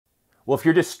Well, if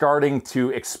you're just starting to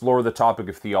explore the topic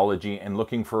of theology and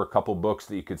looking for a couple books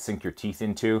that you could sink your teeth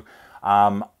into,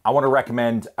 I want to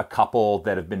recommend a couple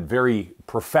that have been very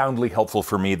profoundly helpful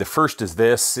for me. The first is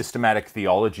this, Systematic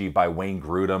Theology by Wayne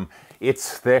Grudem.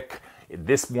 It's thick.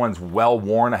 This one's well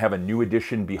worn. I have a new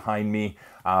edition behind me.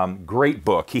 Great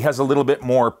book. He has a little bit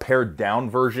more pared down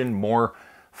version, more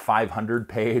 500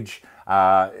 page.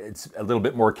 It's a little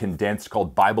bit more condensed,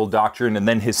 called Bible Doctrine. And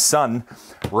then his son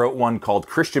wrote one called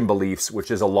Christian Beliefs, which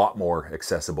is a lot more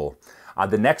accessible.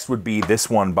 The next would be this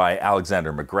one by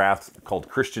Alexander McGrath called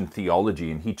Christian Theology.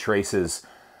 And he traces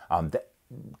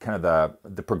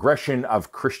the progression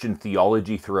of Christian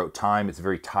theology throughout time. It's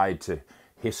very tied to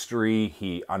history.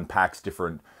 He unpacks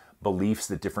different beliefs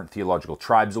that different theological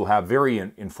tribes will have. Very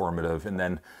informative. And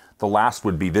then the last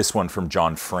would be this one from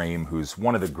John Frame, who's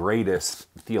one of the greatest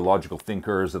theological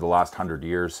thinkers of the last 100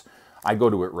 years. I go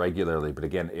to it regularly, but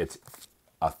again, it's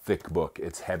a thick book.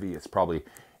 It's heavy.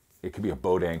 It could be a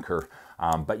boat anchor,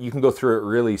 but you can go through it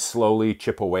really slowly,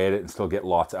 chip away at it, and still get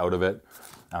lots out of it.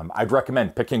 I'd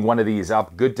recommend picking one of these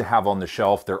up. Good to have on the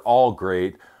shelf. They're all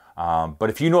great.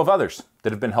 But if you know of others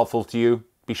that have been helpful to you,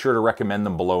 be sure to recommend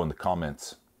them below in the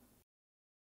comments.